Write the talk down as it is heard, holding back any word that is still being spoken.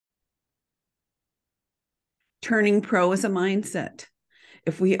Turning pro is a mindset.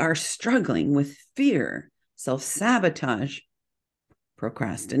 If we are struggling with fear, self-sabotage,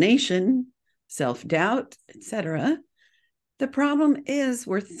 procrastination, self-doubt, etc., the problem is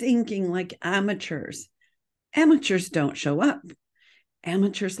we're thinking like amateurs. Amateurs don't show up.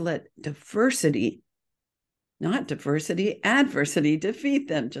 Amateurs let diversity, not diversity, adversity defeat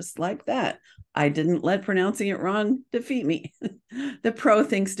them, just like that. I didn't let pronouncing it wrong defeat me. The pro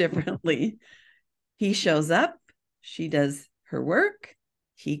thinks differently. He shows up, she does her work,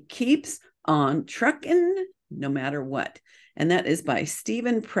 he keeps on trucking no matter what. And that is by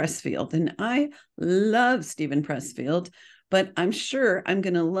Stephen Pressfield. And I love Stephen Pressfield, but I'm sure I'm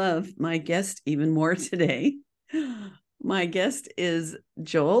going to love my guest even more today. My guest is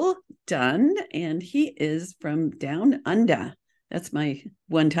Johl Dunn, and he is from Down Under. That's my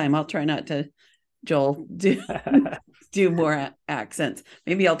one time. I'll try not to, Joel, do more accents.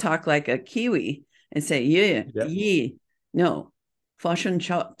 Maybe I'll talk like a Kiwi and say, yeah. No, fish and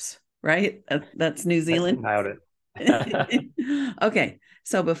chops, right? That's New Zealand. Nailed it. Okay,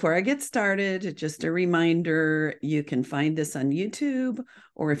 so before I get started, just a reminder, you can find this on YouTube,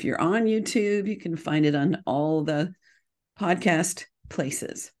 or if you're on YouTube, you can find it on all the podcast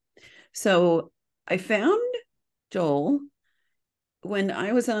places. So I found Joel when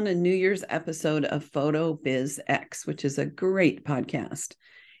I was on a New Year's episode of Photo Biz X, which is a great podcast.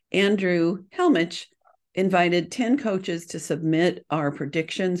 Andrew Helmich invited 10 coaches to submit our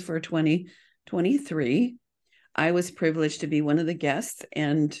predictions for 2023. I was privileged to be one of the guests,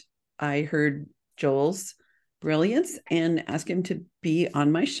 and I heard Joel's brilliance and asked him to be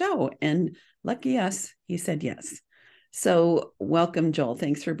on my show. And lucky us, he said yes. So welcome, Joel.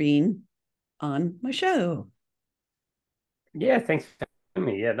 Thanks for being on my show. Yeah, thanks for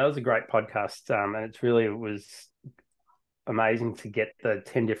having me. Yeah, that was a great podcast. And it was amazing to get the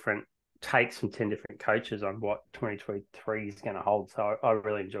 10 different takes from 10 different coaches on what 2023 is going to hold. So I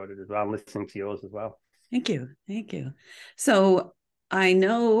really enjoyed it as well, and listening to yours as well. Thank you. Thank you. So I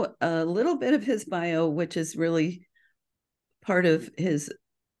know a little bit of his bio, which is really part of his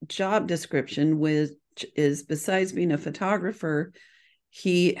job description, which is besides being a photographer,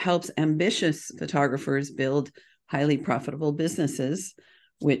 he helps ambitious photographers build highly profitable businesses,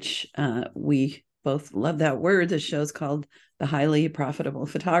 which we both love that word. The show's called The Highly Profitable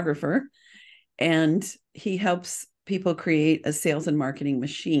Photographer. And he helps people create a sales and marketing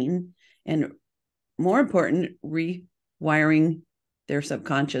machine, and more important, rewiring their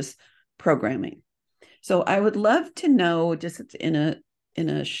subconscious programming. So I would love to know, just in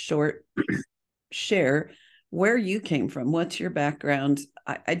a short share, where you came from. What's your background?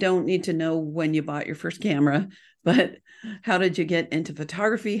 I don't need to know when you bought your first camera, but how did you get into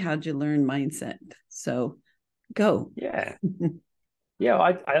photography? How did you learn mindset? So go. Yeah. Yeah,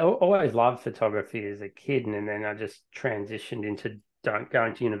 I always loved photography as a kid, and then I just transitioned into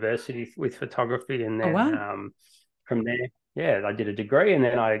going to university with photography, and then from there, yeah, I did a degree, and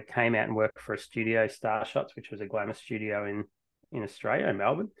then I came out and worked for a studio, Star Shots, which was a glamour studio in Australia, in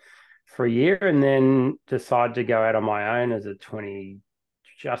Melbourne, for a year, and then decided to go out on my own as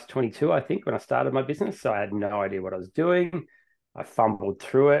just 22, I think, when I started my business. So I had no idea what I was doing. I fumbled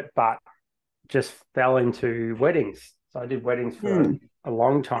through it, but just fell into weddings. So I did weddings for a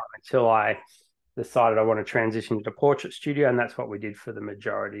long time until I decided I want to transition to portrait studio. And that's what we did for the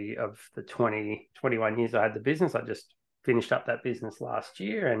majority of the 21 years I had the business. I just finished up that business last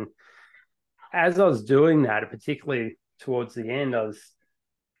year. And as I was doing that, particularly towards the end, I was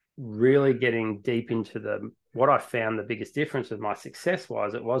really getting deep into what I found the biggest difference with my success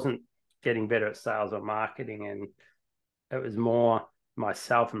was. It wasn't getting better at sales or marketing, and it was more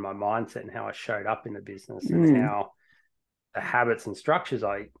myself and my mindset and how I showed up in the business and how the habits and structures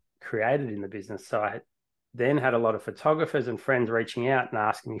I created in the business. So I then had a lot of photographers and friends reaching out and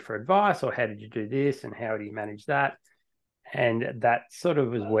asking me for advice, or how did you do this and how do you manage that? And that sort of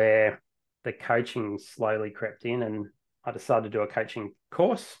was where the coaching slowly crept in, and I decided to do a coaching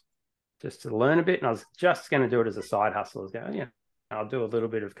course just to learn a bit. And I was just going to do it as a side hustle. I was going, yeah, I'll do a little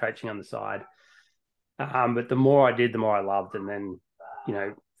bit of coaching on the side. But the more I did, the more I loved. And then,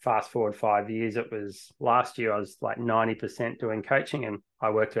 fast forward 5 years, it was last year, I was like 90% doing coaching, and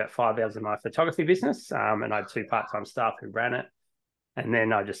I worked about 5 hours in my photography business. And I had 2 part-time staff who ran it. And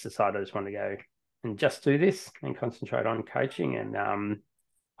then I just decided I just wanted to go and just do this and concentrate on coaching. And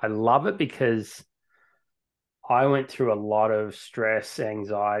I love it because I went through a lot of stress,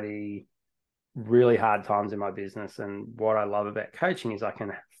 anxiety, really hard times in my business. And what I love about coaching is I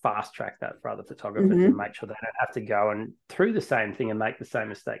can fast track that for other photographers and make sure they don't have to go and through the same thing and make the same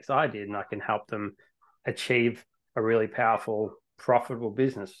mistakes I did. And I can help them achieve a really powerful, profitable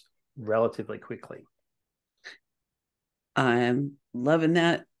business relatively quickly. I'm loving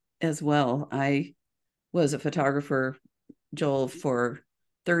that as well. I was a photographer, Joel, for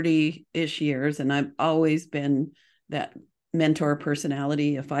 30-ish years, and I've always been that mentor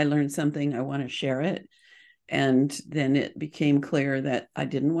personality. If I learn something, I want to share it. And then it became clear that I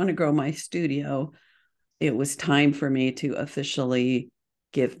didn't want to grow my studio. It was time for me to officially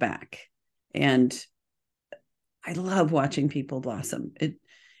give back. And I love watching people blossom.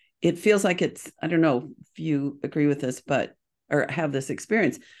 It feels like it's, I don't know if you agree with this, but, or have this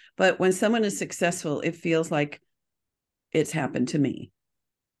experience, but when someone is successful, it feels like it's happened to me.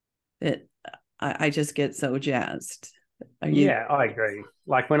 That I just get so jazzed. Yeah, I agree.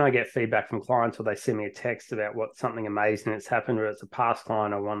 Like when I get feedback from clients or they send me a text about what something amazing that's happened, or it's a past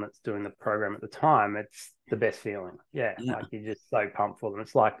client or one that's doing the program at the time, it's the best feeling. Yeah. Like you're just so pumped for them.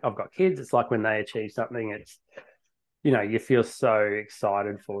 It's like I've got kids. It's like when they achieve something, it's, you feel so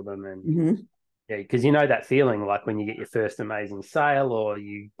excited for them. And yeah, because that feeling like when you get your first amazing sale or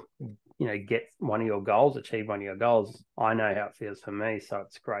you get one of your goals, achieve one of your goals. I know how it feels for me. So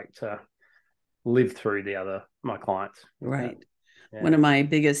it's great to live through my clients. Right. Yeah. One of my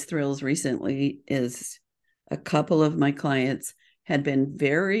biggest thrills recently is a couple of my clients had been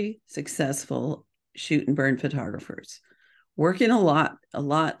very successful shoot and burn photographers, working a lot,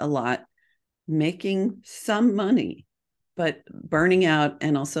 making some money, but burning out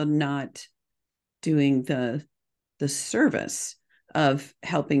and also not doing the service of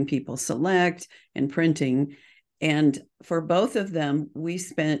helping people select and printing. And for both of them, we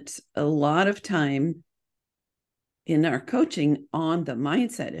spent a lot of time in our coaching on the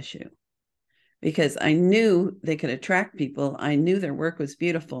mindset issue, because I knew they could attract people. I knew their work was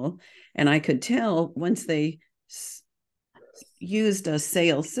beautiful. And I could tell once they used a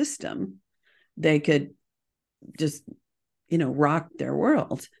sales system, they could just, rock their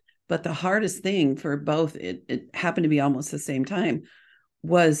world. But the hardest thing for both, it happened to be almost the same time,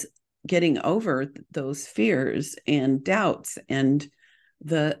 was getting over those fears and doubts and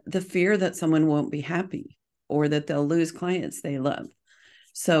the fear that someone won't be happy or that they'll lose clients they love.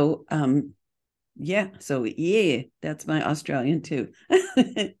 So that's my Australian too.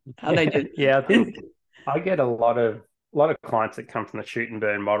 How'd I do? Yeah, I think I get a lot of clients that come from the shoot and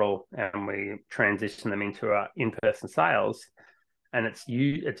burn model, and we transition them into in-person sales, and it's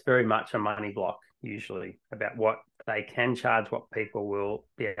very much a money block usually about what they can charge, what people will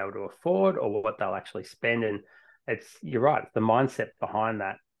be able to afford, or what they'll actually spend. And you're right, the mindset behind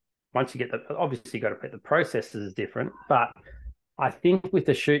that. Once you get obviously you got to put the processes is different, but I think with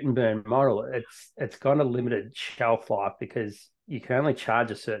the shoot and burn model, it's got a limited shelf life because you can only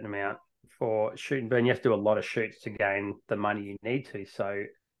charge a certain amount for shoot and burn. You have to do a lot of shoots to gain the money you need to. So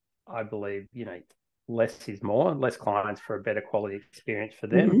I believe, less is more, less clients for a better quality experience for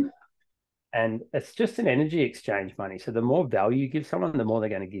them. Mm-hmm. And it's just an energy exchange money. So the more value you give someone, the more they're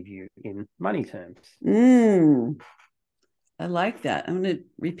going to give you in money terms. I like that. I'm going to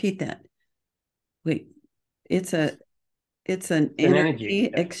repeat that. Wait, it's an energy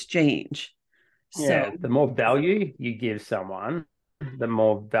exchange. Yeah, So the more value you give someone, the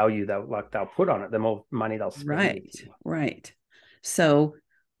more value they'll put on it, the more money they'll spend with you. Right. So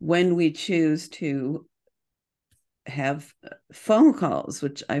when we choose to have phone calls,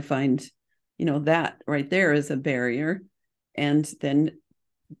 which I find, that right there is a barrier, and then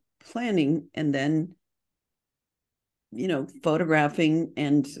planning, and then, photographing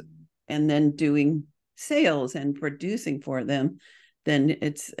and then doing sales and producing for them, then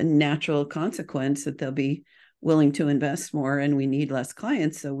it's a natural consequence that they'll be willing to invest more, and we need less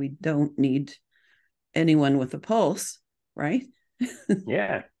clients, so we don't need anyone with a pulse, right?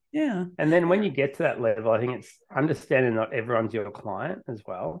 Yeah. Yeah. And then when you get to that level, I think it's understanding not everyone's your client as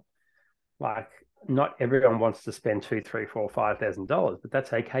well. Like not everyone wants to spend $2,000, $3,000, $4,000, $5,000, but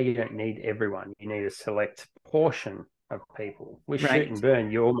that's okay. You don't need everyone. You need a select portion of people. With shoot and burn,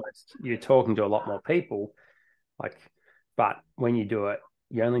 you're talking to a lot more people. But when you do it,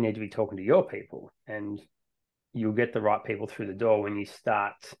 you only need to be talking to your people, and you'll get the right people through the door when you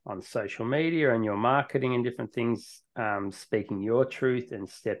start on social media and your marketing and different things, speaking your truth and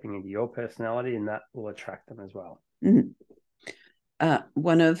stepping into your personality, and that will attract them as well. Mm-hmm.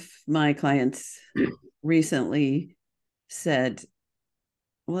 One of my clients recently said,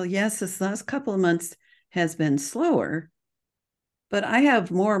 well, yes, this last couple of months has been slower, but I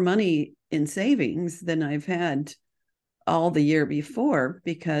have more money in savings than I've had all the year before,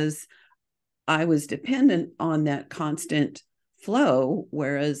 because I was dependent on that constant flow,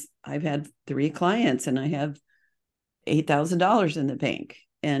 whereas I've had 3 clients and I have $8,000 in the bank.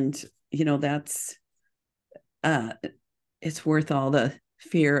 And, that's, it's worth all the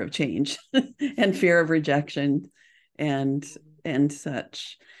fear of change and fear of rejection and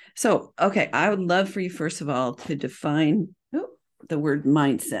such. So, okay, I would love for you, first of all, to define the word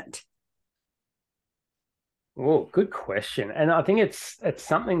mindset. Oh, good question. And I think it's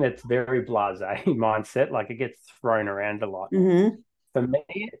something that's very blasé mindset. Like it gets thrown around a lot. Mm-hmm.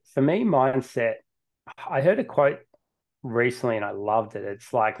 For me, mindset. I heard a quote recently and I loved it.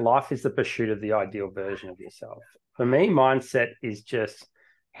 It's like life is the pursuit of the ideal version of yourself. For me, mindset is just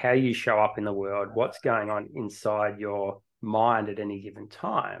how you show up in the world, what's going on inside your mind at any given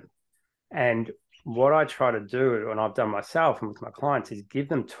time. And what I try to do, and I've done myself and with my clients, is give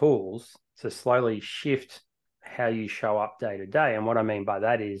them tools to slowly shift how you show up day to day. And what I mean by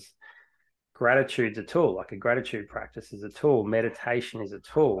that is gratitude's a tool, like a gratitude practice is a tool, meditation is a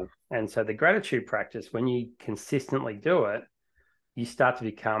tool. And so the gratitude practice, when you consistently do it, you start to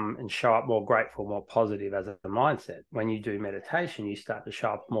become and show up more grateful, more positive as a mindset. When you do meditation, you start to show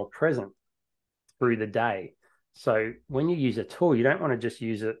up more present through the day. So when you use a tool, you don't want to just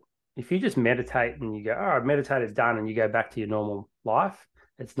use it. If you just meditate and you go, oh, I've meditated, done, and you go back to your normal life,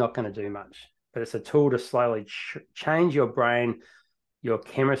 it's not going to do much. But it's a tool to slowly change your brain, your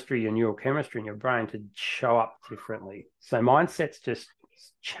chemistry, your neurochemistry in your brain to show up differently. So mindset's just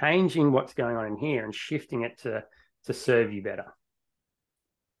changing what's going on in here and shifting it to serve you better.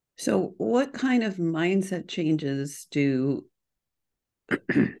 So what kind of mindset changes do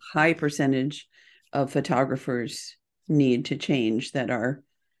high percentage of photographers need to change that are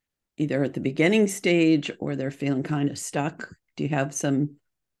either at the beginning stage or they're feeling kind of stuck? Do you have some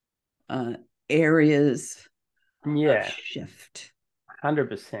areas of shift?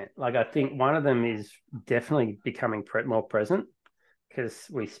 100%. Like I think one of them is definitely becoming more present, because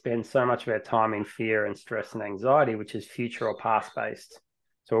we spend so much of our time in fear and stress and anxiety, which is future or past based.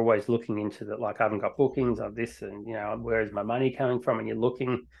 So we're always looking into that, like I haven't got bookings of this, and where is my money coming from? And you're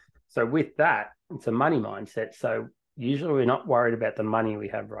looking. So with that, it's a money mindset. So usually we're not worried about the money we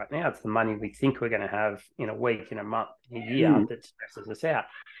have right now. It's the money we think we're going to have in a week, in a month, in a year that stresses us out.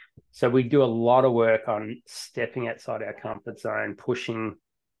 So we do a lot of work on stepping outside our comfort zone, pushing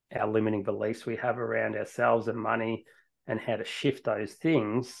our limiting beliefs we have around ourselves and money, and how to shift those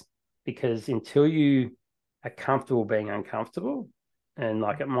things. Because until you are comfortable being uncomfortable, and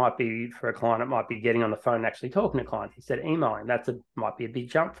like it might be for a client, it might be getting on the phone and actually talking to clients instead of emailing. Might be a big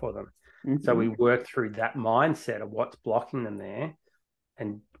jump for them. Mm-hmm. So we work through that mindset of what's blocking them there.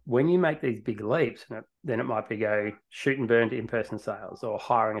 And when you make these big leaps, then it might be go shoot and burn to in-person sales, or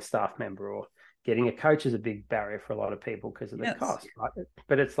hiring a staff member, or getting a coach is a big barrier for a lot of people because of the cost, right?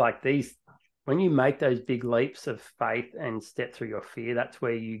 But it's like when you make those big leaps of faith and step through your fear, that's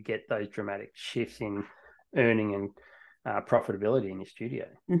where you get those dramatic shifts in earning and profitability in your studio.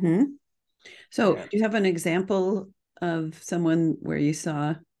 Mm-hmm. So do you have an example of someone where you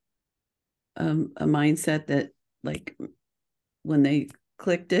saw a mindset that, like, when they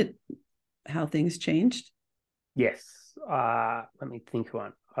clicked it, how things changed? Yes. Let me think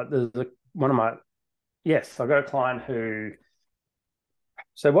one. There's yes, I've got a client who,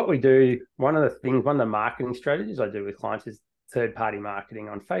 so what we do, one of the marketing strategies I do with clients is third-party marketing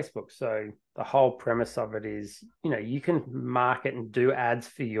on Facebook. So the whole premise of it is, you can market and do ads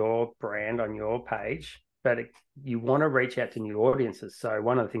for your brand on your page, but you want to reach out to new audiences. So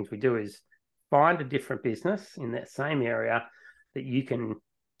one of the things we do is find a different business in that same area that you can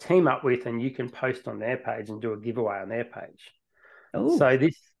team up with, and you can post on their page and do a giveaway on their page. Oh. So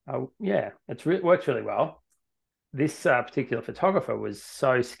this, it works really well. This particular photographer was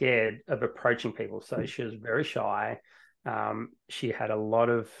so scared of approaching people. So she was very shy. She had a lot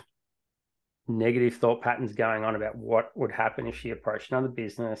of negative thought patterns going on about what would happen if she approached another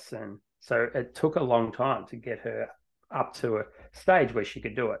business. And so it took a long time to get her up to a stage where she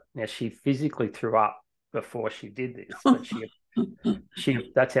could do it. Now, she physically threw up before she did this, but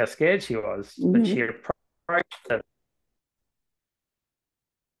she that's how scared she was. Mm-hmm. But she approached her.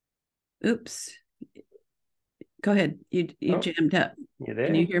 Oops. Go ahead. You jammed up. You there?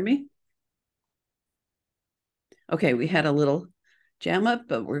 Can you hear me? Okay, we had a little jam up,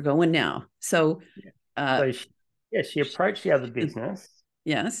 but we're going now. So, she approached the other business.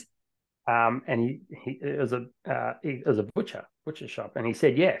 Yes. And it was a butcher shop, and he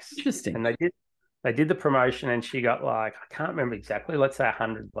said yes. Interesting. And they did the promotion, and she got, like, I can't remember exactly, let's say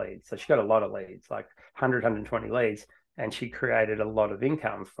 100 leads. So she got a lot of leads, like 100, 120 leads, and she created a lot of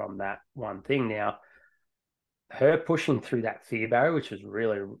income from that one thing. Now, her pushing through that fear barrier, which was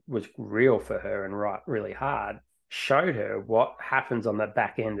real for her and really hard, showed her what happens on the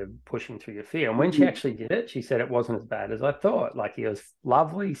back end of pushing through your fear. And when she actually did it, she said it wasn't as bad as I thought. Like, he was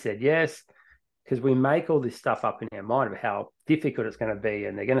lovely. He said yes, because we make all this stuff up in our mind of how difficult it's going to be,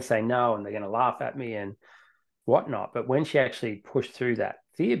 and they're going to say no, and they're going to laugh at me. And whatnot. But when she actually pushed through that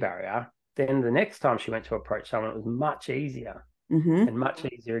fear barrier, then the next time she went to approach someone, it was much easier and much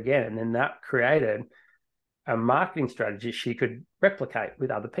easier again. And then that created a marketing strategy she could replicate with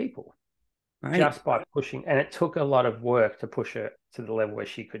other people just by pushing. And it took a lot of work to push her to the level where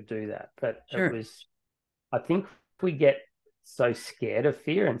she could do that. But it was, I think we get so scared of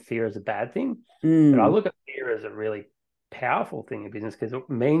fear, and fear is a bad thing. But I look at fear as a really powerful thing in business, because it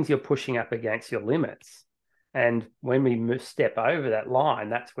means you're pushing up against your limits. And when we step over that line,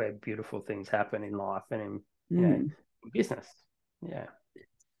 that's where beautiful things happen in life and in, in business. Yeah.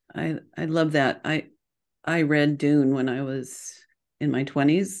 I love that. I read Dune when I was in my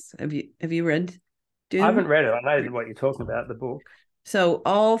 20s. Have you read Dune? I haven't read it. I know what you're talking about, the book. So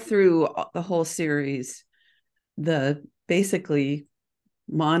all through the whole series, the basically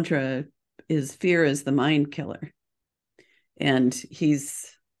mantra is fear is the mind killer. And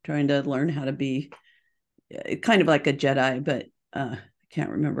he's trying to learn how to be kind of like a Jedi, but I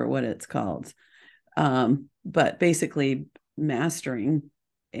can't remember what it's called. But basically mastering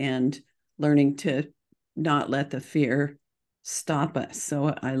and learning to not let the fear stop us.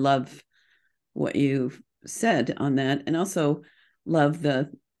 So I love what you've said on that, and also love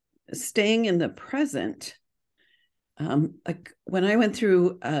the staying in the present. Like when I went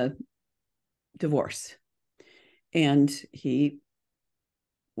through a divorce, and he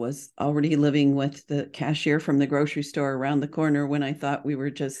was already living with the cashier from the grocery store around the corner when I thought we were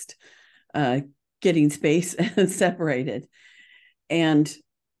just getting space and separated. And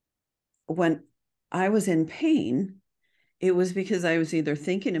when I was in pain, it was because I was either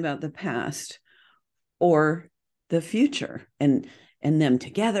thinking about the past or the future and them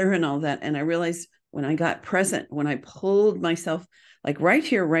together and all that. And I realized when I got present, when I pulled myself, like right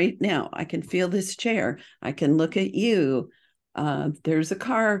here, right now, I can feel this chair. I can look at you. There's a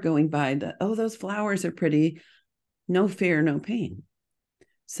car going by. Those flowers are pretty. No fear, no pain.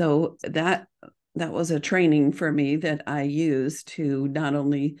 So that was a training for me that I used to not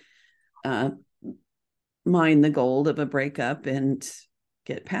only mine the gold of a breakup and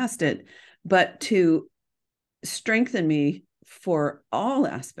get past it, but to strengthen me for all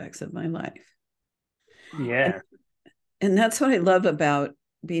aspects of my life. Yeah. And that's what I love about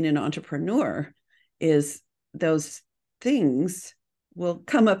being an entrepreneur, is those things will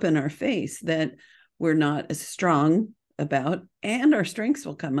come up in our face that we're not as strong about, and our strengths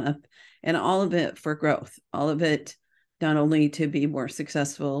will come up, and all of it for growth, all of it not only to be more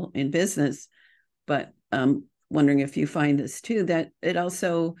successful in business, but wondering if you find this too, that it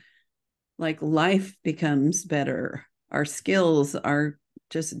also, like, life becomes better. Our skills, our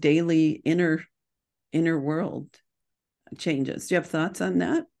just daily inner world changes. Do you have thoughts on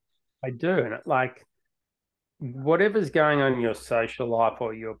that? I do. And like, whatever's going on in your social life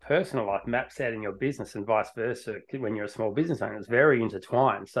or your personal life maps out in your business, and vice versa. When you're a small business owner, it's very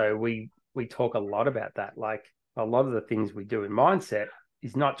intertwined. So we talk a lot about that. Like, a lot of the things we do in mindset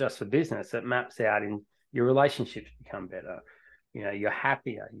is not just for business. It maps out in your relationships become better. You're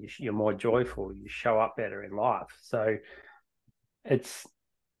happier, you're more joyful, you show up better in life. So it's,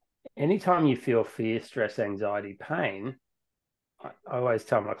 anytime you feel fear, stress, anxiety, pain, I always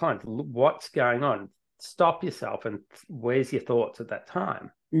tell my clients, what's going on? Stop yourself, and where's your thoughts at that time?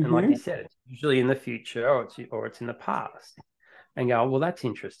 And like you said, it's usually in the future, or it's in the past. And go, well, that's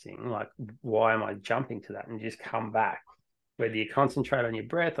interesting. Like, why am I jumping to that? And just come back, whether you concentrate on your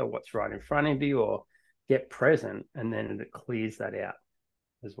breath or what's right in front of you, or get present, and then it clears that out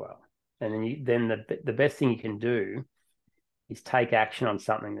as well. And then the best thing you can do is take action on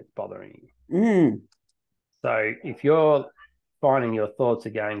something that's bothering you. So if you're finding your thoughts are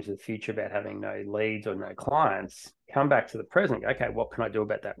going to the future about having no leads or no clients, come back to the present. Okay, what can I do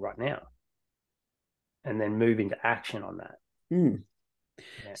about that right now? And then move into action on that.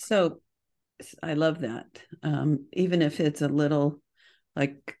 Yeah. So I love that. Even if it's a little,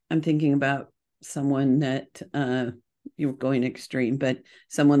 like, I'm thinking about someone that you're going extreme, but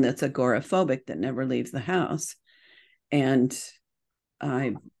someone that's agoraphobic that never leaves the house. And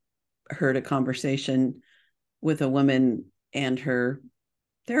I heard a conversation with a woman and her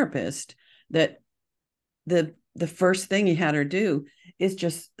therapist that the first thing he had her do is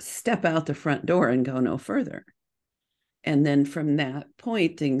just step out the front door and go no further. And then from that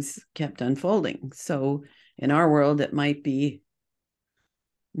point, things kept unfolding. So in our world, it might be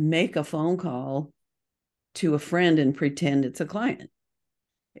make a phone call to a friend and pretend it's a client.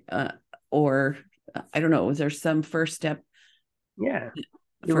 Or I don't know, is there some first step? Yeah,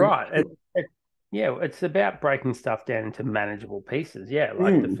 you're right. It's about breaking stuff down into manageable pieces. Yeah,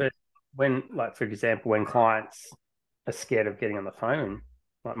 like the first, for example, when clients are scared of getting on the phone,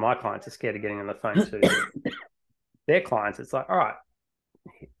 like my clients are scared of getting on the phone to their clients, it's like, all right,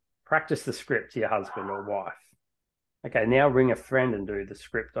 practice the script to your husband or wife. Okay, now ring a friend and do the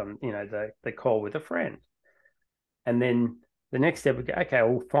script on, the call with a friend. And then the next step would go, okay,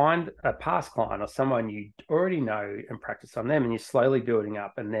 we'll find a past client or someone you already know and practice on them, and you're slowly building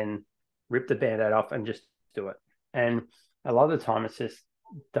up, and then rip the band-aid off and just do it. And a lot of the time it's just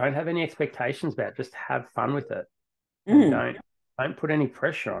don't have any expectations about it. Just have fun with it. And don't put any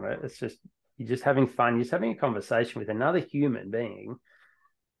pressure on it. It's just you're just having fun. You're just having a conversation with another human being.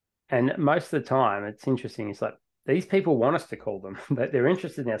 And most of the time, it's interesting. It's like these people want us to call them, but they're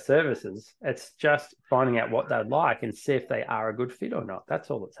interested in our services. It's just finding out what they'd like and see if they are a good fit or not.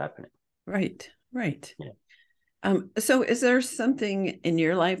 That's all that's happening. Right. Yeah. So is there something in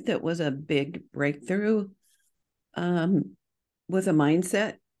your life that was a big breakthrough with a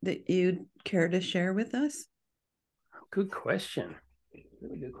mindset that you'd care to share with us? Good question.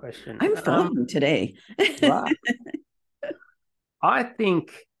 Really good question. I'm flowing today. Wow. I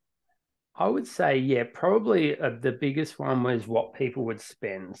think I would say, yeah, probably the biggest one was what people would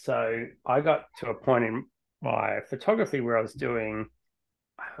spend. So I got to a point in my photography where I was doing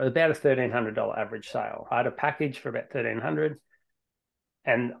about a $1,300 average sale. I had a package for about $1,300.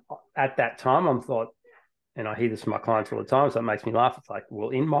 And at that time, I thought, and I hear this from my clients all the time, so it makes me laugh. It's like,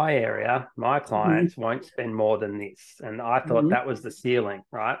 well, in my area, my clients won't spend more than this. And I thought that was the ceiling,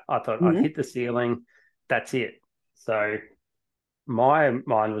 right? I thought I'd hit the ceiling. That's it. So my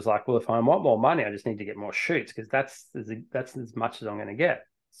mind was like, well, if I want more money, I just need to get more shoots because that's as much as I'm going to get.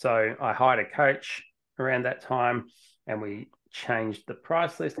 So I hired a coach around that time, and we changed the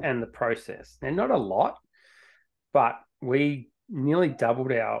price list and the process. And not a lot, but we nearly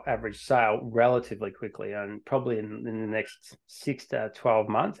doubled our average sale relatively quickly. And probably in the next 6 to 12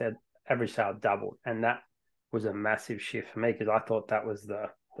 months, our average sale doubled. And that was a massive shift for me because I thought that was the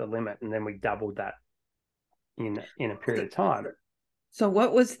limit. And then we doubled that in a period of time. So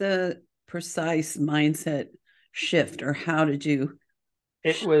what was the precise mindset shift, or how did you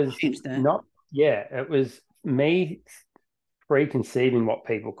change that? It was me preconceiving what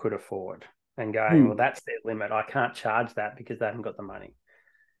people could afford and going, well, that's their limit. I can't charge that because they haven't got the money.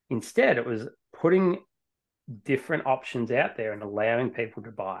 Instead, it was putting different options out there and allowing people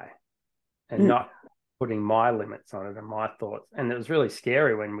to buy and not putting my limits on it and my thoughts. And it was really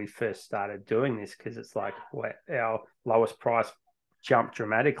scary when we first started doing this because it's like our lowest price jumped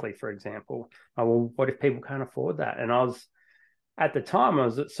dramatically, for example. Oh, well, what if people can't afford that? And at the time, I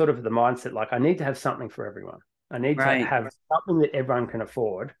was sort of the mindset, like, I need to have something for everyone. I need to have something that everyone can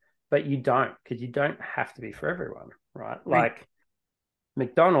afford, but you don't, because you don't have to be for everyone, right? Like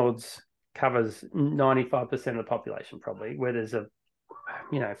McDonald's covers 95% of the population probably, where there's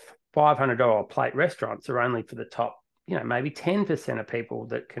 $500 plate restaurants are only for the top, maybe 10% of people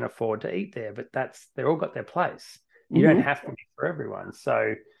that can afford to eat there, but they're all got their place. You don't have to be for everyone.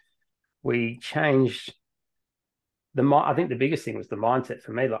 So we changed I think the biggest thing was the mindset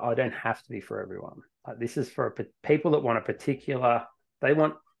for me. Like, I don't have to be for everyone. Like, this is for people that want they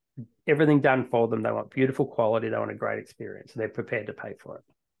want everything done for them. They want beautiful quality. They want a great experience. So they're prepared to pay for it.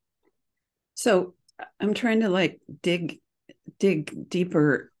 So I'm trying to dig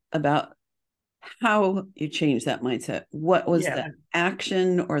deeper about how you changed that mindset. What was the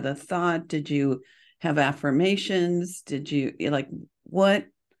action or the thought? Did you have affirmations? Did you what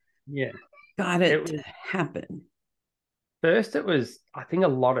got it to happen? First, it was, I think, a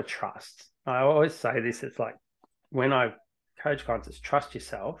lot of trust. I always say this, it's like when I coach clients, it's trust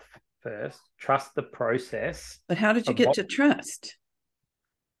yourself first, trust the process. But how did you get to trust?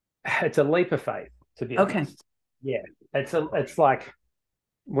 It's a leap of faith, to be honest. Yeah. It's like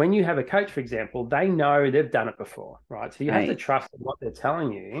when you have a coach, for example, they know they've done it before, right? So you have to trust in what they're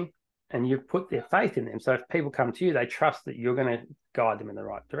telling you, and you've put their faith in them. So if people come to you, they trust that you're going to guide them in the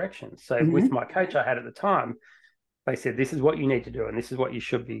right direction. So with my coach I had at the time, they said, this is what you need to do, and this is what you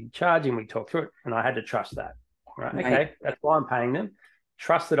should be charging. We talked through it, and I had to trust that. Right? Okay, that's why I'm paying them.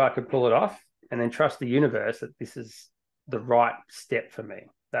 Trust that I could pull it off, and then trust the universe that this is the right step for me.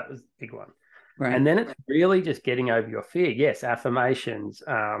 That was the big one. Right. And then it's really just getting over your fear. Yes, affirmations.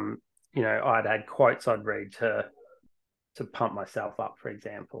 I'd had quotes I'd read to pump myself up, for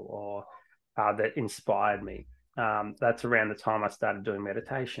example, or that inspired me. That's around the time I started doing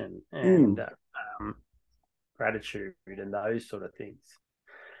meditation and gratitude and those sort of things.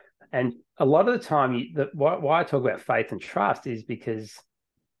 And a lot of the time, why I talk about faith and trust is because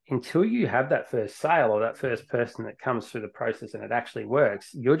until you have that first sale or that first person that comes through the process and it actually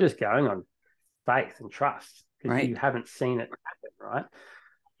works, you're just going on faith and trust because you haven't seen it happen, right?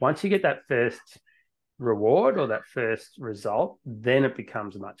 Once you get that first reward or that first result, then it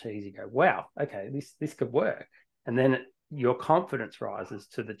becomes much easier. Go, wow, okay, this could work. and then your confidence rises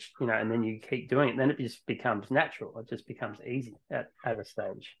to the, and then you keep doing it. Then it just becomes natural. It just becomes easy at a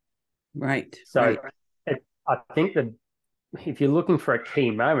stage. Right. So right. I think that if you're looking for a key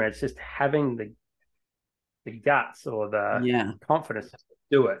moment, it's just having the guts or the confidence to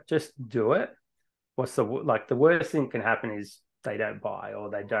do it. Just do it. What's the worst thing that can happen is they don't buy or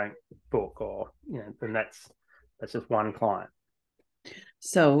they don't book, or then that's just one client.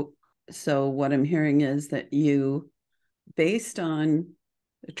 So what I'm hearing is that you, based on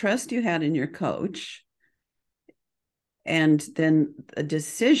the trust you had in your coach, and then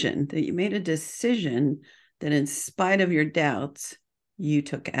you made a decision that in spite of your doubts, you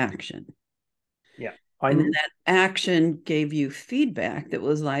took action. Yeah. And then that action gave you feedback that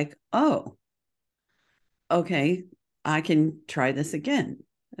was like, oh, okay, I can try this again.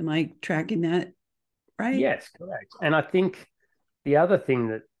 Am I tracking that right? Yes, correct. And I think the other thing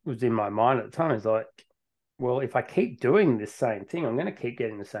that was in my mind at the time is like, well, if I keep doing this same thing, I'm going to keep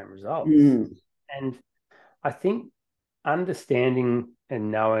getting the same results. And I think understanding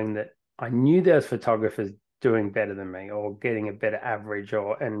and knowing that I knew there was photographers doing better than me or getting a better average,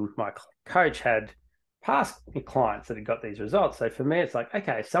 and my coach had past clients that had got these results. So for me, it's like,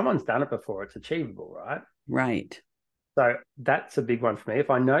 okay, if someone's done it before, it's achievable, right? Right. So that's a big one for me. If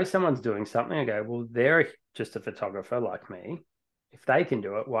I know someone's doing something, I go, well, they're just a photographer like me. If they can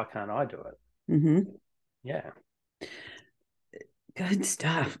do it, why can't I do it? Mm-hmm. Yeah. Good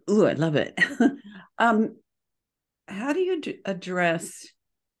stuff. Ooh, I love it. How do you address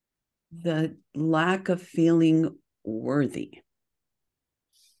the lack of feeling worthy?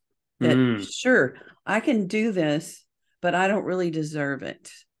 That sure, I can do this, but I don't really deserve it.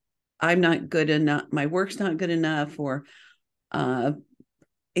 I'm not good enough. My work's not good enough, or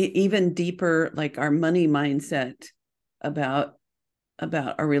even deeper, like our money mindset about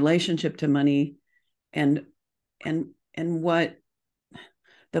our relationship to money, and what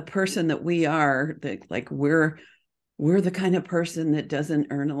the person that we are, that like we're the kind of person that doesn't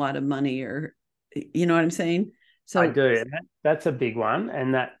earn a lot of money, or you know what I'm saying? So I do. That's a big one.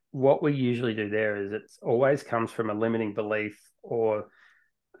 And that what we usually do there is it always comes from a limiting belief,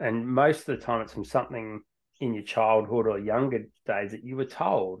 and most of the time it's from something in your childhood or younger days that you were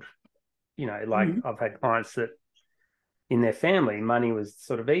told. I've had clients that in their family, money was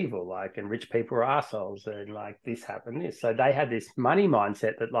sort of evil, and rich people were assholes, and like this happened, this. So they had this money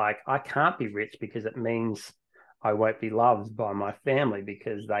mindset that like, I can't be rich because it means I won't be loved by my family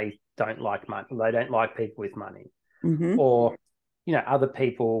because they don't like money. They don't like people with money. Or, other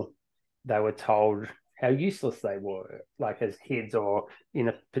people, they were told how useless they were, like as kids, or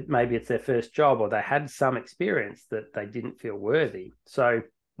maybe it's their first job, or they had some experience that they didn't feel worthy. So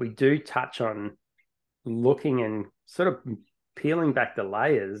we do touch on looking and sort of peeling back the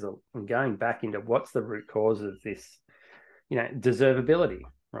layers and going back into what's the root cause of this, deservability,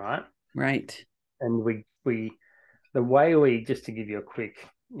 right? Right. And the way we, just to give you a quick,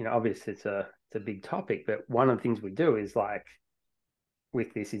 obviously it's a big topic, but one of the things we do is like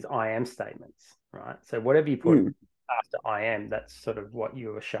with this is I am statements, right? So whatever you put after I am, that's sort of what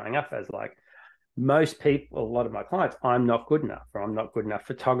you are showing up as. Like most people, a lot of my clients, I'm not good enough, or I'm not good enough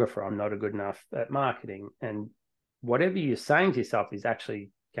photographer, I'm not a good enough at marketing. And whatever you're saying to yourself is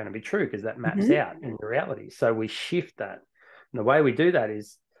actually going to be true because that maps out in reality. So we shift that. And the way we do that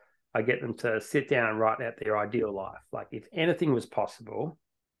is I get them to sit down and write out their ideal life. Like if anything was possible,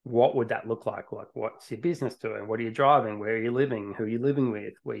 what would that look like? Like what's your business doing? What are you driving? Where are you living? Who are you living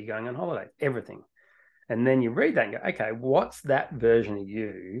with? Where are you going on holiday? Everything. And then you read that and go, okay, what's that version of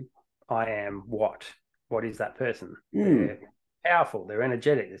you? I am what? What is that person? They're powerful, they're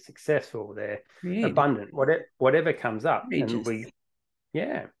energetic, they're successful, they're abundant, whatever comes up. And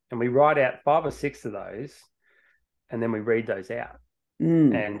we write out 5 or 6 of those, and then we read those out.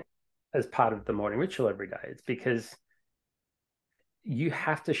 And as part of the morning ritual every day, it's because you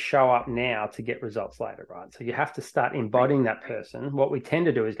have to show up now to get results later, right? So you have to start embodying that person. What we tend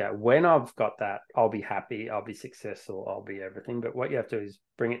to do is go, when I've got that, I'll be happy, I'll be successful, I'll be everything. But what you have to do is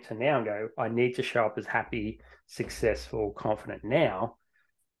bring it to now and go, I need to show up as happy, successful, confident now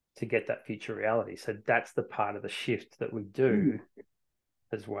to get that future reality. So that's the part of the shift that we do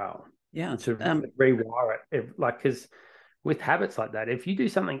as well. Yeah. To rewire it. Because with habits like that, if you do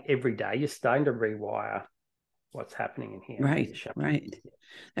something every day, you're starting to rewire what's happening in here. Right.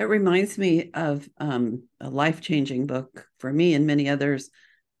 That reminds me of a life-changing book for me and many others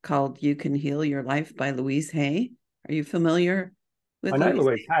called You Can Heal Your Life by Louise Hay. Are you familiar with I know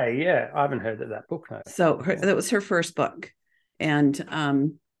Louise Hay? Yeah, I haven't heard that book. No. So that was her first book.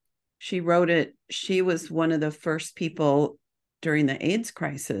 And she wrote it. She was one of the first people during the AIDS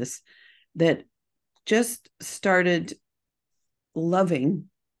crisis that just started loving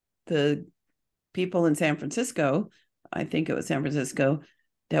the people in San Francisco, I think it was San Francisco,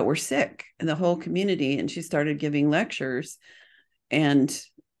 that were sick, and the whole community. And she started giving lectures, and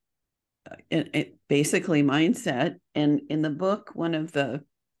it basically mindset. And in the book, one of the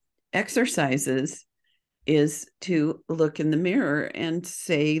exercises is to look in the mirror and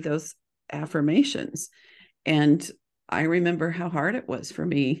say those affirmations. And I remember how hard it was for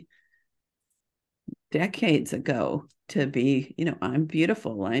me decades ago to be, I'm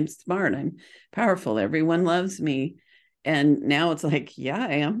beautiful, I'm smart, I'm powerful, everyone loves me. And now it's like, yeah,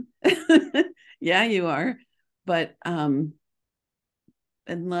 I am. Yeah, you are. But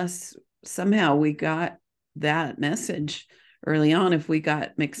unless somehow we got that message early on, if we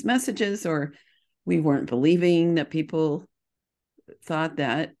got mixed messages or we weren't believing that people thought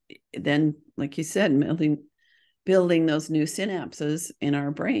that, then, like you said, building those new synapses in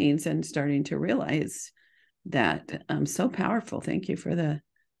our brains and starting to realize that so powerful. Thank you for the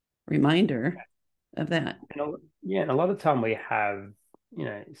reminder of that. And a lot of time we have,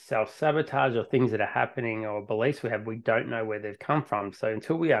 self-sabotage or things that are happening or beliefs we don't know where they've come from. So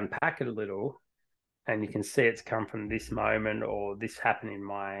until we unpack it a little and you can see it's come from this moment, or this happened in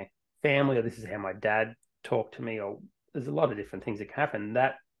my family, or this is how my dad talked to me, or there's a lot of different things that can happen,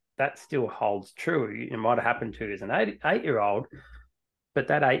 that still holds true. It might have happened to you as an eight-year-old, but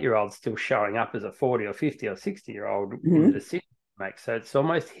that 8-year-old's still showing up as a 40 or 50 or 60-year-old in the decision to make. So it's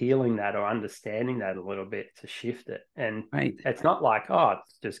almost healing that or understanding that a little bit to shift it. And it's not like, oh,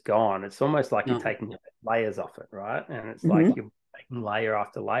 it's just gone. It's almost like you're taking layers off it, right? And it's like you're taking layer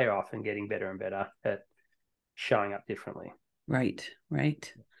after layer off and getting better and better at showing up differently. Right.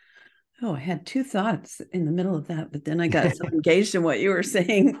 Oh, I had two thoughts in the middle of that, but then I got so engaged in what you were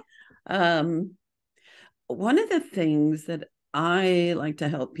saying. One of the things that I like to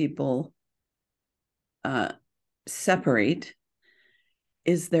help people separate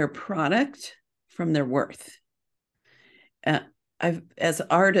is their product from their worth. As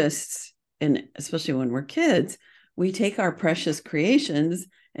artists, and especially when we're kids, we take our precious creations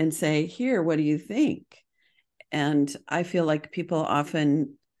and say, here, what do you think? And I feel like people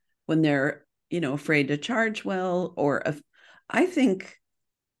often, when they're, afraid to charge well, I think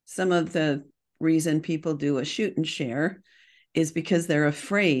some of the reason people do a shoot and share is because they're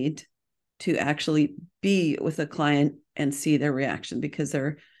afraid to actually be with a client and see their reaction, because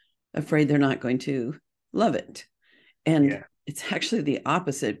they're afraid they're not going to love it. And it's actually the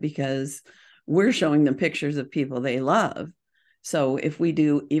opposite, because we're showing them pictures of people they love. So if we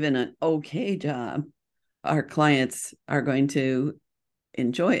do even an okay job, our clients are going to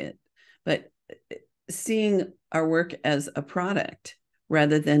enjoy it. But seeing our work as a product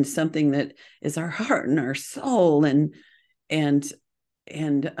rather than something that is our heart and our soul and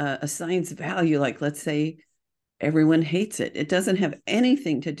assigns value, like, let's say everyone hates it. It doesn't have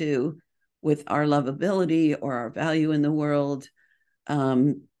anything to do with our lovability or our value in the world.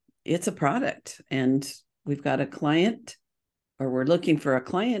 It's a product, and we've got a client, or we're looking for a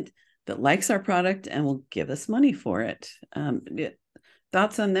client that likes our product and will give us money for it.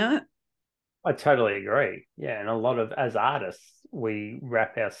 Thoughts on that? I totally agree. Yeah. And a lot of, as artists, we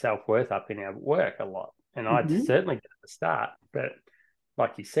wrap our self-worth up in our work a lot. And I certainly did at the start. But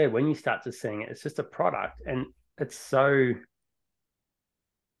like you said, when you start to seeing it, it's just a product. And it's so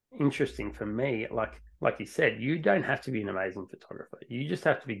interesting for me. Like you said, you don't have to be an amazing photographer. You just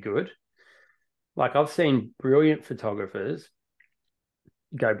have to be good. Like, I've seen brilliant photographers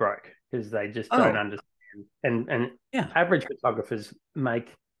go broke because they just don't understand. And average photographers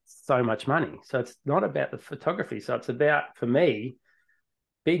make so much money. So it's not about the photography. So it's about, for me,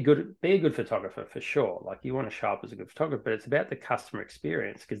 be a good photographer for sure. Like, you want to show up as a good photographer, but it's about the customer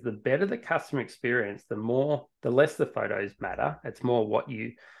experience, because the better the customer experience, the less the photos matter. It's more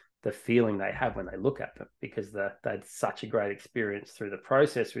the feeling they have when they look at them, because they had such a great experience through the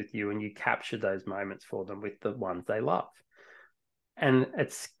process with you, and you captured those moments for them with the ones they love. And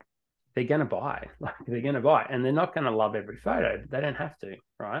they're going to buy, and they're not going to love every photo, but they don't have to,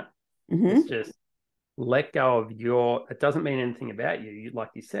 right? It's just let go of it doesn't mean anything about you. Like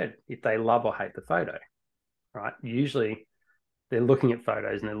you said, if they love or hate the photo, right? Usually they're looking at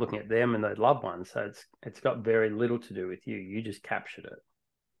photos and they're looking at them and their loved ones. So it's got very little to do with you. You just captured it.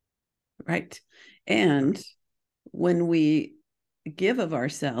 Right. And when we give of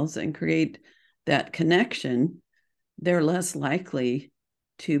ourselves and create that connection, they're less likely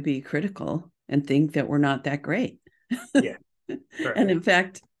to be critical and think that we're not that great. Yeah. And in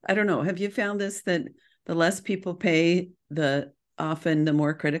fact, I don't know, have you found this, that the less people pay, often the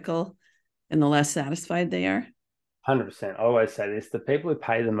more critical and the less satisfied they are? 100%. I always say this: the people who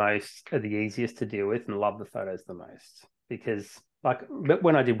pay the most are the easiest to deal with and love the photos the most. Because, like,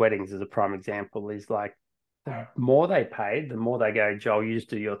 when I did weddings, as a prime example, is like the more they paid, the more they go, Joel, you just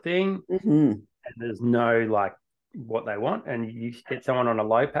do your thing, and there's no like what they want. And you get someone on a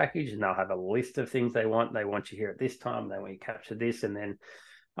low package, and they'll have a list of things they want. They want you here at this time. They want you to capture this, and then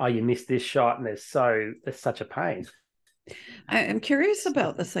oh, you missed this shot, and there's such a pain. I'm curious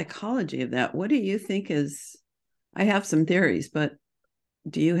about the psychology of that. What do you think is? I have some theories, but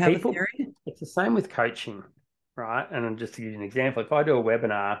do you have a theory? It's the same with coaching, right? And just to give you an example, if I do a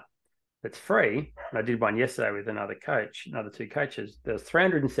webinar that's free, and I did one yesterday with another coach, another two coaches, there's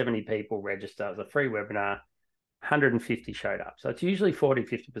 370 people register as a free webinar, 150 showed up. So it's usually 40,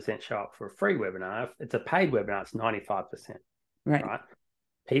 50% show up for a free webinar. If it's a paid webinar, it's 95%, right?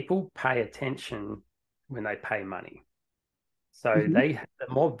 People pay attention when they pay money. So the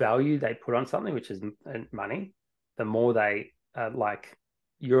more value they put on something, which is money, the more they like,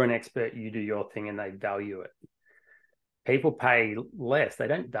 you're an expert, you do your thing, and they value it. People pay less, they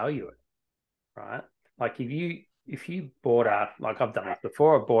don't value it, right? Like if you bought like I've done this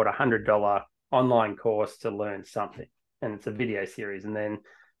before, I bought $100 online course to learn something, and it's a video series, and then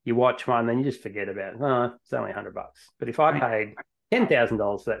you watch one, then you just forget about it. Oh, it's only $100. But if I paid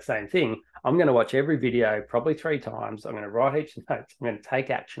 $10,000 for that same thing, I'm going to watch every video probably 3 times. I'm going to write each notes. I'm going to take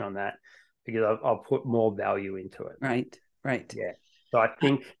action on that because I'll put more value into it. Right. Yeah. So I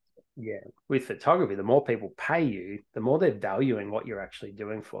think, with photography, the more people pay you, the more they're valuing what you're actually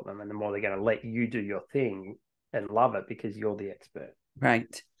doing for them, and the more they're going to let you do your thing and love it because you're the expert.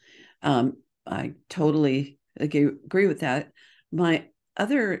 Right. I totally agree with that. My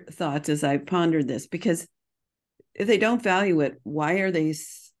other thoughts as I pondered this, because if they don't value it, why are they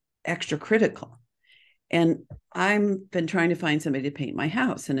extra critical? And I've been trying to find somebody to paint my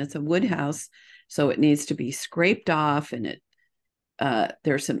house, and it's a wood house, so it needs to be scraped off, and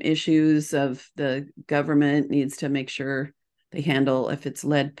there's some issues of the government needs to make sure they handle, if it's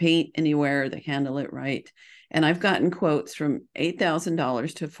lead paint anywhere, they handle it right. And I've gotten quotes from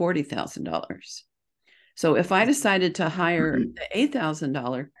 $8,000 to $40,000. So if I decided to hire the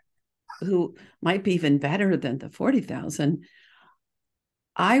 $8,000, who might be even better than the 40,000,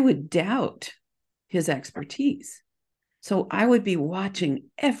 I would doubt his expertise. So I would be watching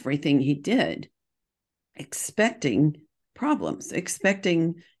everything he did, expecting problems,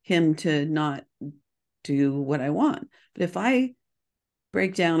 expecting him to not do what I want. But if I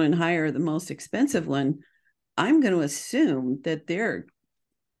break down and hire the most expensive one, I'm going to assume that they're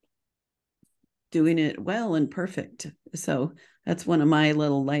doing it well and perfect. So that's one of my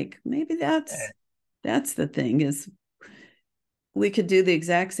little, like, maybe that's the thing, is we could do the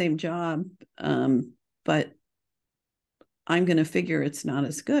exact same job, but I'm going to figure it's not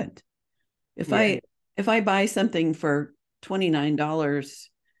as good. If I buy something for $29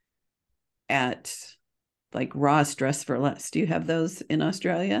 at like Ross Dress for Less, do you have those in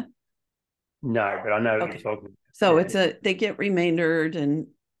Australia? No, but I know what you're talking about. So they get remaindered, and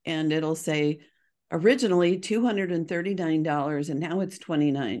it'll say originally $239 and now it's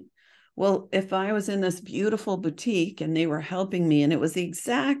 $29. Well, if I was in this beautiful boutique and they were helping me and it was the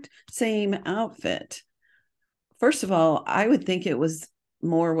exact same outfit, first of all, I would think it was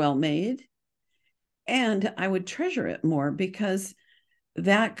more well made, and I would treasure it more, because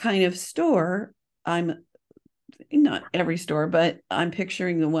that kind of store, I'm not every store, but I'm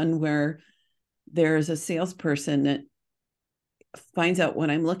picturing the one where there's a salesperson that finds out what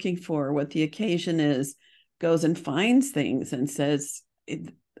I'm looking for, what the occasion is, goes and finds things and says,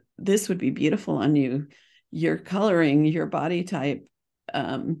 this would be beautiful on you, your coloring, your body type,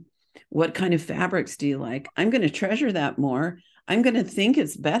 what kind of fabrics do you like? I'm going to treasure that more. I'm going to think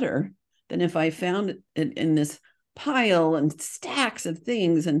it's better than if I found it in this pile and stacks of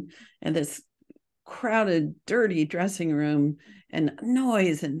things and this crowded, dirty dressing room and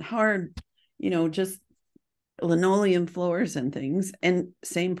noise and hard, just linoleum floors and things, and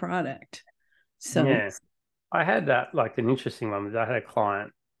same product. So I had that, like, an interesting one. I had a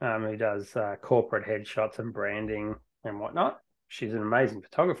client who does corporate headshots and branding and whatnot. She's an amazing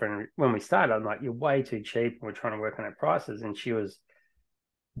photographer, and when we started, I'm like, you're way too cheap, and we're trying to work on our prices. And she was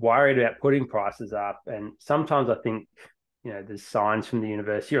worried about putting prices up. And sometimes I think, there's signs from the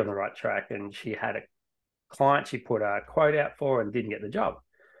university, you're on the right track. And she had a client she put a quote out for and didn't get the job.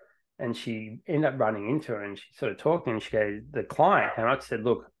 And she ended up running into her, and she sort of talked, and she goes, the client came up and said,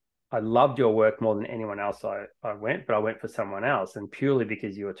 look, I loved your work more than anyone else I went, but I went for someone else, and purely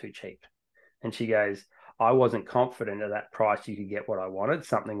because you were too cheap. And she goes, I wasn't confident at that price you could get what I wanted.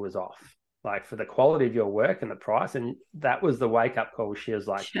 Something was off, like, for the quality of your work and the price. And that was the wake up call. She was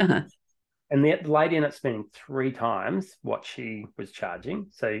like, And the lady ended up spending 3 times what she was charging.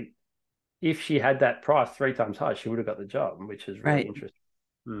 So if she had that price 3 times higher, she would have got the job, which is really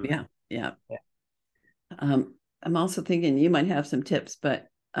interesting. Yeah. I'm also thinking you might have some tips, but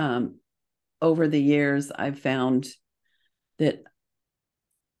over the years, I've found that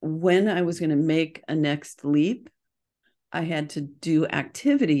when I was going to make a next leap, I had to do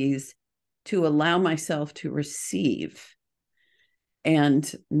activities to allow myself to receive.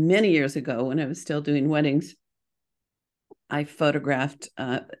 And many years ago, when I was still doing weddings, I photographed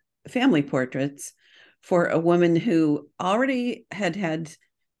family portraits for a woman who already had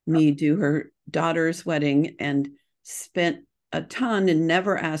me do her daughter's wedding and spent a ton and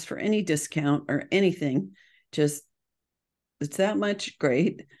never asked for any discount or anything. Just, it's that much,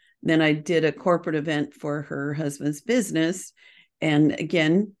 great. Then I did a corporate event for her husband's business. And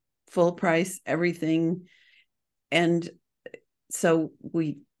again, full price, everything. And so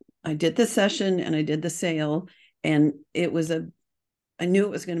I did the session and I did the sale, and I knew it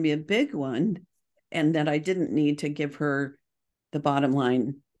was going to be a big one, and that I didn't need to give her the bottom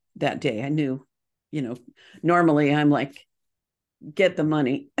line that day. I knew, normally I'm like, get the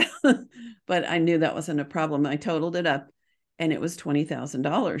money, but I knew that wasn't a problem. I totaled it up and it was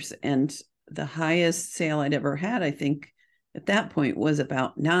 $20,000. And the highest sale I'd ever had, I think at that point, was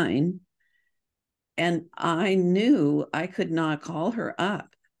about 9. And I knew I could not call her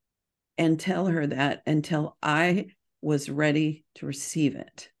up and tell her that until I was ready to receive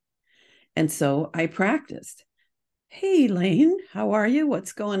it. And so I practiced. Hey, Lane, how are you?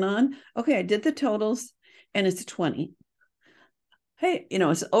 What's going on? Okay, I did the totals and it's 20. Hey,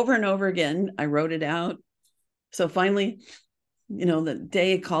 it's over and over again. I wrote it out. So finally, the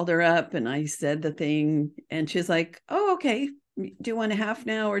day I called her up and I said the thing, and she's like, oh, okay. Do you want a half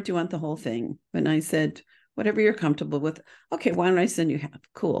now or do you want the whole thing? And I said, whatever you're comfortable with. Okay, why don't I send you half?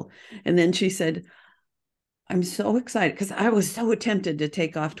 Cool. And then she said, I'm so excited, because I was so tempted to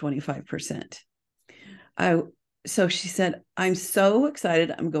take off 25%. So she said, I'm so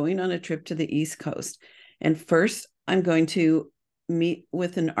excited. I'm going on a trip to the East Coast. And first, I'm going to meet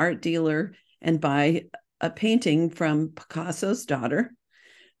with an art dealer and buy a painting from Picasso's daughter.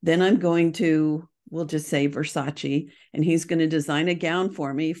 Then I'm going to, we'll just say Versace, and he's going to design a gown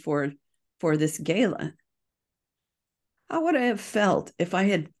for me for this gala. How would I have felt if I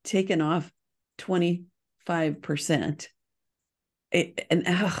had taken off 25%? It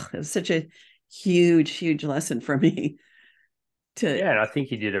was such a huge lesson for me. And I think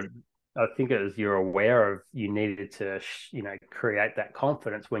I think it was, you're aware of, you needed to, create that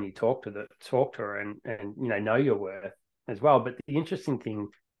confidence when you talk to her and know your worth as well. But the interesting thing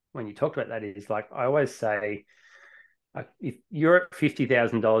when you talk about that is, like, I always say, if you're at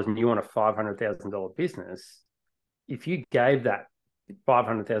 $50,000 and you want a $500,000 business, if you gave that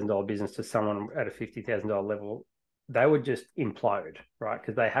 $500,000 business to someone at a $50,000 level, they would just implode, right?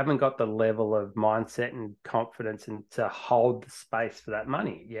 Because they haven't got the level of mindset and confidence and to hold the space for that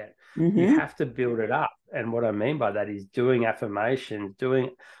money yet. Mm-hmm. You have to build it up. And what I mean by that is doing affirmations,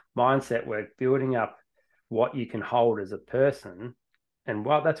 doing mindset work, building up what you can hold as a person. And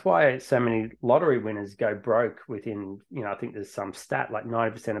that's why so many lottery winners go broke within, I think there's some stat like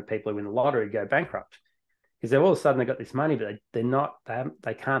 90% of people who win the lottery go bankrupt. Because they're all of a sudden, they've got this money, but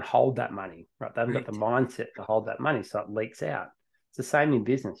they can't hold that money, right? They haven't got the mindset to hold that money, so it leaks out. It's the same in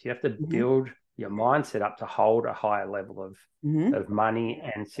business. You have to build your mindset up to hold a higher level of money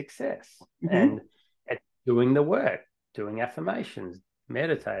and success. And doing the work, doing affirmations,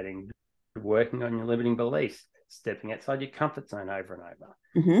 meditating, working on your limiting beliefs, stepping outside your comfort zone over and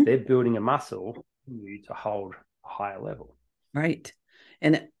over. They're building a muscle for you to hold a higher level. Right.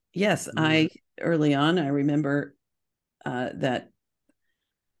 And yes, early on, I remember that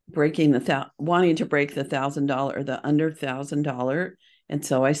wanting to break the $1,000, the under $1,000. And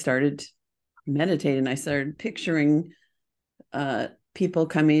so I started meditating. I started picturing people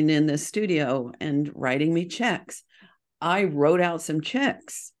coming in the studio and writing me checks. I wrote out some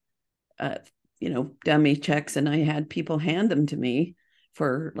checks, dummy checks, and I had people hand them to me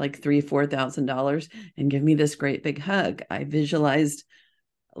for like $3,000-$4,000 and give me this great big hug. I visualized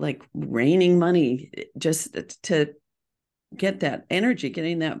like raining money just to get that energy,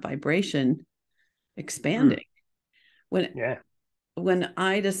 getting that vibration expanding. When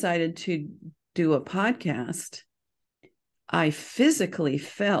I decided to do a podcast, I physically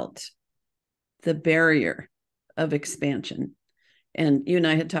felt the barrier of expansion. And you and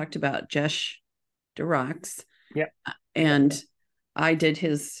I had talked about Jesh Diracs. And I did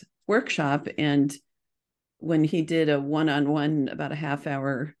his workshop, and when he did a one-on-one, about a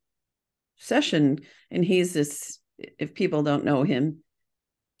half-hour session, and he's this, if people don't know him,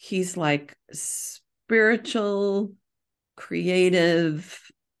 he's like spiritual, creative,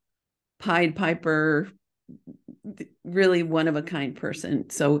 Pied Piper, really one of a kind person.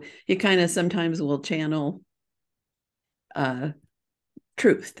 So he kind of sometimes will channel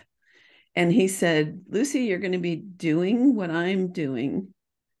truth. And he said, Lucy, you're going to be doing what I'm doing,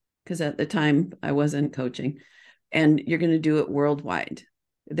 because at the time I wasn't coaching, and you're going to do it worldwide.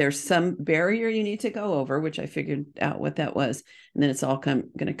 There's some barrier you need to go over, which I figured out what that was. And then it's all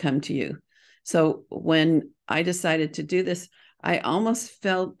going to come to you. So when I decided to do this, I almost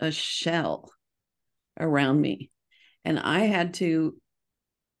felt a shell around me. And I had to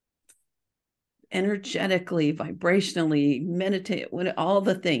energetically, vibrationally meditate, all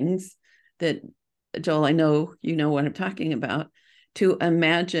the things that, Joel, I know you know what I'm talking about, to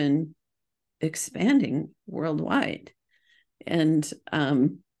imagine expanding worldwide. And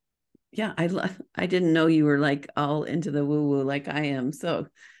yeah, I didn't know you were like all into the woo woo like I am. So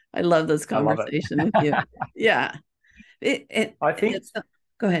I love this conversation with you. Yeah. I think,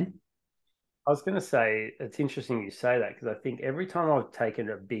 go ahead. I was going to say, it's interesting you say that, because I think every time I've taken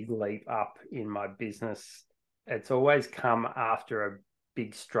a big leap up in my business, it's always come after a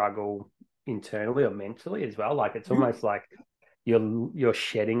big struggle internally or mentally as well. Like it's almost like you're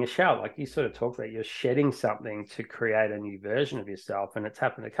shedding a shell, like you sort of talked about. You're shedding something to create a new version of yourself, and it's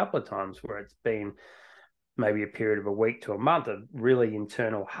happened a couple of times where it's been maybe a period of a week to a month of really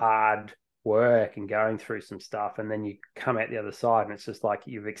internal hard work and going through some stuff, and then you come out the other side and it's just like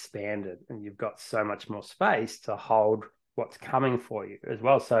you've expanded and you've got so much more space to hold what's coming for you as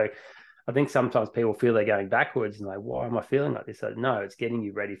well. So I think sometimes people feel they're going backwards and like, why am I feeling like this? Like, no, it's getting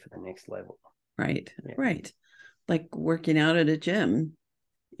you ready for the next level. Right. Yeah. Right. Like working out at a gym,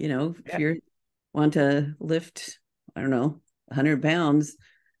 if you want to lift, I don't know, 100 pounds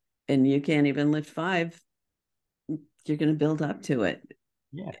and you can't even lift 5, you're going to build up to it.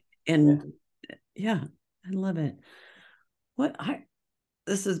 Yeah. And yeah, I love it.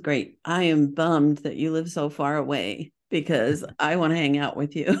 This is great. I am bummed that you live so far away, because I want to hang out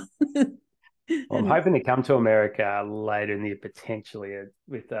with you. Well, I'm hoping to come to America later in the year, potentially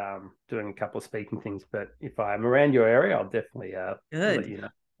with doing a couple of speaking things. But if I'm around your area, I'll definitely let you know.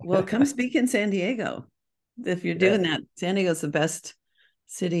 Well, come speak in San Diego. If you're doing that, San Diego's the best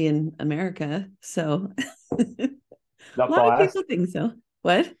city in America. So not a lot biased. of people think so.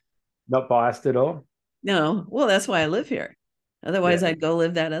 What? Not biased at all. No. Well, that's why I live here. Otherwise, I'd go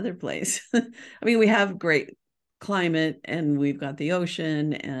live that other place. I mean, we have great climate and we've got the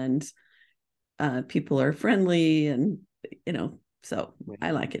ocean, and people are friendly, and so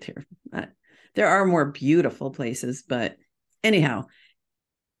I like it here. There are more beautiful places, but anyhow,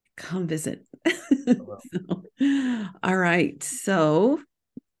 come visit. So, all right, so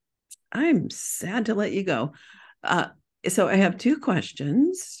I'm sad to let you go. So I have 2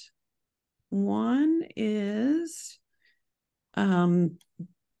 questions. One is, how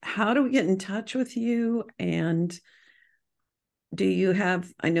do we get in touch with you? And do you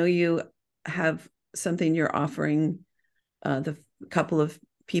have, I know you have something you're offering the couple of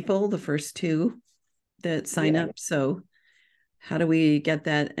people, the first 2 that sign up. So how do we get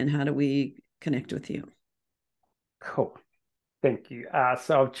that, and how do we connect with you? Cool. Thank you.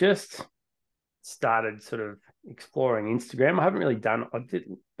 So I've just started sort of exploring Instagram. I haven't really been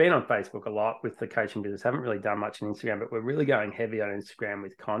on Facebook a lot with the coaching business. Haven't really done much on Instagram, but we're really going heavy on Instagram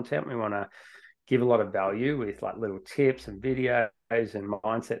with content. We want to give a lot of value with like little tips and videos and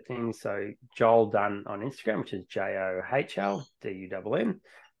mindset things. So Johl Dunn on Instagram, which is JOHLDUNN.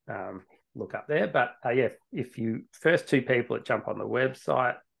 Look up there. But if you first 2 people that jump on the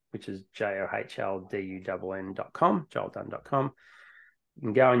website, which is JOHLDUNN.com, johldunn.com, you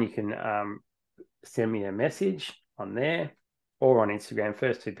can go and you can send me a message on there or on Instagram,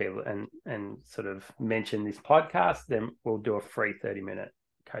 first 2 people, and sort of mention this podcast. Then we'll do a free 30-minute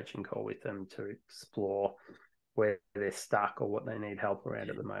coaching call with them to explore where they're stuck or what they need help around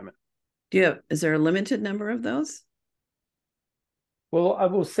at the moment. Is there a limited number of those? Well, I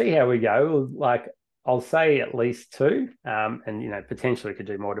will see how we go. Like I'll say at least 2, and potentially could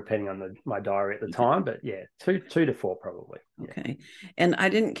do more depending on my diary at the time. But yeah, 2 to 4 probably. Okay. And I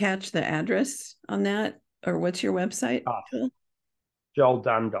didn't catch the address on that, or what's your website?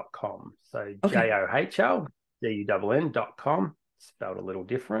 JohlDunn.com. So JOHLDUNN.com, spelled a little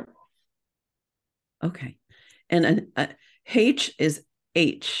different. Okay. And H is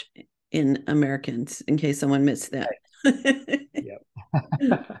H in Americans, in case someone missed that. Yep.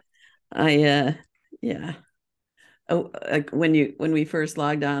 Yeah. Oh, like when we first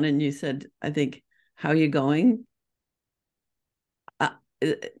logged on and you said, I think, how you going?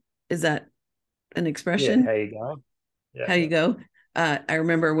 Is that an expression? Yeah, how you going? Yeah. How you go? I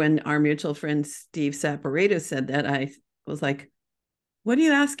remember when our mutual friend Steve Saporito said that, I was like, what are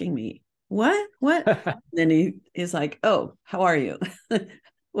you asking me? What? Then he is like, oh, how are you?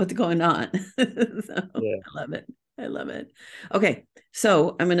 What's going on? So Yeah. I love it. I love it. Okay.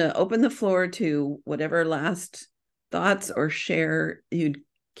 So I'm going to open the floor to whatever last thoughts or share you'd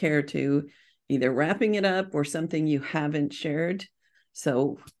care to, either wrapping it up or something you haven't shared.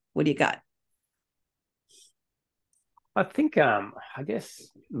 So what do you got? I think I guess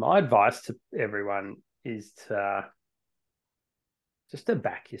my advice to everyone is to just to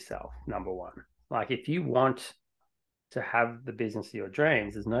back yourself, number one. Like if you want to have the business of your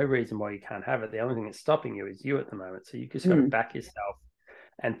dreams, there's no reason why you can't have it. The only thing that's stopping you is you at the moment. So you just got to back yourself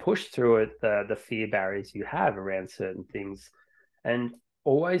and push through it, the fear barriers you have around certain things, and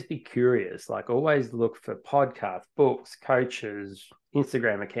always be curious. Like always look for podcasts, books, coaches,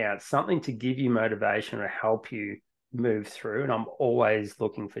 Instagram accounts, something to give you motivation or help you move through. And I'm always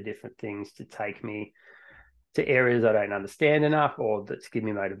looking for different things to take me to areas I don't understand enough or that to give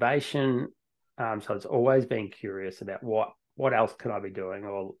me motivation. So it's always being curious about what else can I be doing,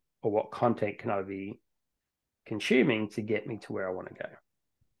 or what content can I be consuming to get me to where I want to go.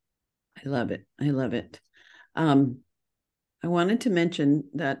 I love it. I love it. I wanted to mention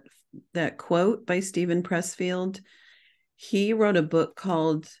that quote by Stephen Pressfield. He wrote a book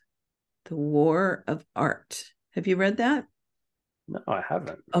called The War of Art. Have you read that? No, I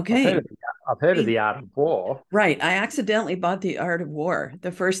haven't. Okay. I've heard of The Art of War. Right. I accidentally bought The Art of War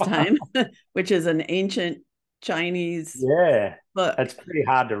the first time, which is an ancient Chinese book. It's pretty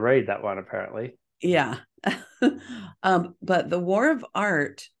hard to read, that one, apparently. Yeah. But The War of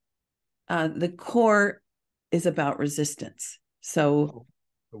Art, the core is about resistance. So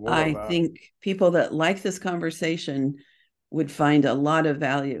I think people that like this conversation would find a lot of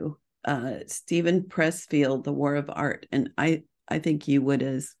value. Stephen Pressfield, The War of Art. And I think you would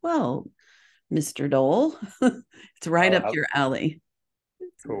as well, Mr. Johl. It's right up your alley.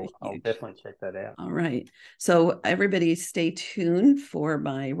 Cool. I'll definitely check that out. All right. So everybody stay tuned for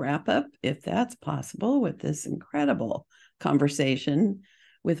my wrap up, if that's possible, with this incredible conversation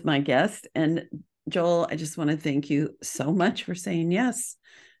with my guest. And Johl, I just want to thank you so much for saying yes.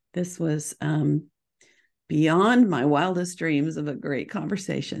 This was beyond my wildest dreams of a great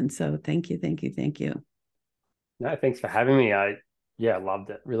conversation. So thank you, thank you, thank you. No, thanks for having me. I loved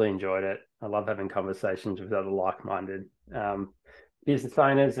it. Really enjoyed it. I love having conversations with other like-minded business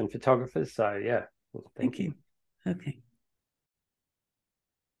owners and photographers. So yeah, thank you. Okay.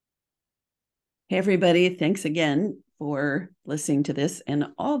 Hey, everybody. Thanks again for listening to this and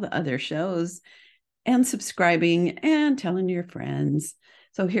all the other shows, and subscribing and telling your friends.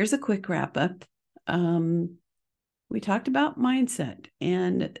 So here's a quick wrap up. We talked about mindset,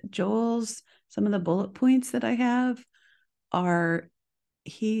 and Johl's, some of the bullet points that I have are,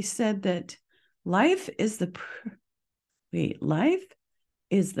 he said that life is the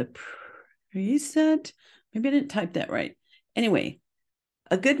preset. Maybe I didn't type that right. Anyway,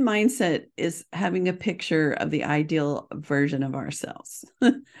 a good mindset is having a picture of the ideal version of ourselves.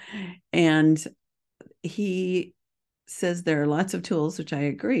 And he says there are lots of tools, which I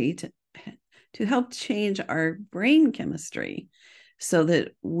agree, to help change our brain chemistry so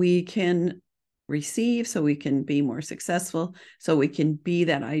that we can receive, so we can be more successful, so we can be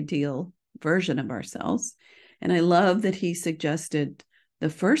that ideal version of ourselves. And I love that he suggested the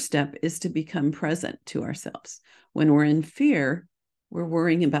first step is to become present to ourselves. When we're in fear, we're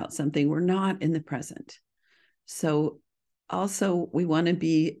worrying about something, we're not in the present. So also, we want to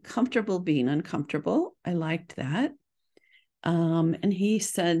be comfortable being uncomfortable. I liked that. And he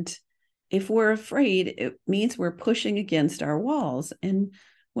said, if we're afraid, it means we're pushing against our walls. And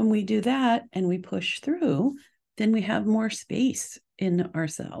when we do that and we push through, then we have more space in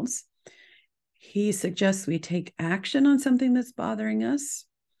ourselves. He suggests we take action on something that's bothering us,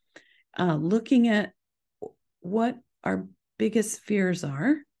 looking at what our biggest fears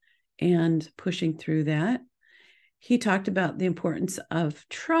are and pushing through that. He talked about the importance of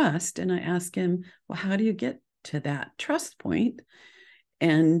trust. And I asked him, well, how do you get to that trust point?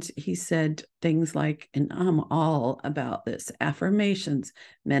 And he said things like, and I'm all about this: affirmations,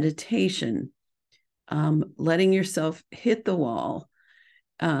 meditation, letting yourself hit the wall,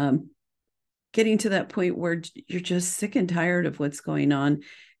 getting to that point where you're just sick and tired of what's going on.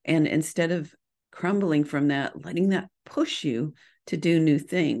 And instead of crumbling from that, letting that push you to do new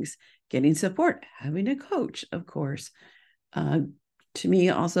things, getting support, having a coach, of course. To me,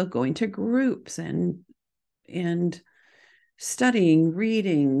 also going to groups and studying,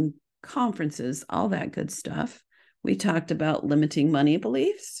 reading, conferences, all that good stuff. We talked about limiting money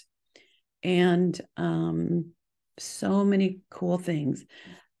beliefs. And So many cool things.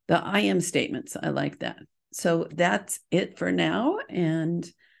 The I am statements, I like that. So that's it for now. And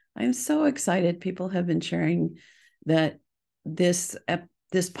I'm so excited. People have been sharing that this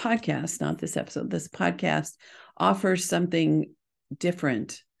podcast, not this episode, this podcast offers something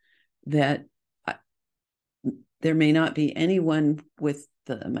different that there may not be anyone with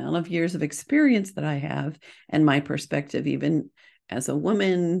the amount of years of experience that I have and my perspective, even as a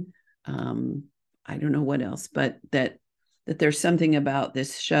woman. I don't know what else, but that there's something about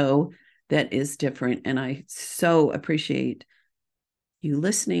this show that is different. And I so appreciate you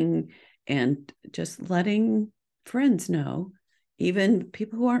listening and just letting friends know, even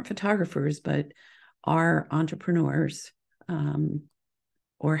people who aren't photographers, but are entrepreneurs,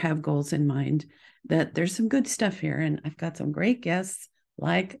 or have goals in mind, that there's some good stuff here. And I've got some great guests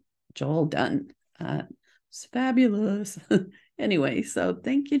like Johl Dunn. It's fabulous. Anyway, so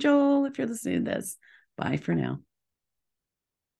thank you, Johl, if you're listening to this. Bye for now.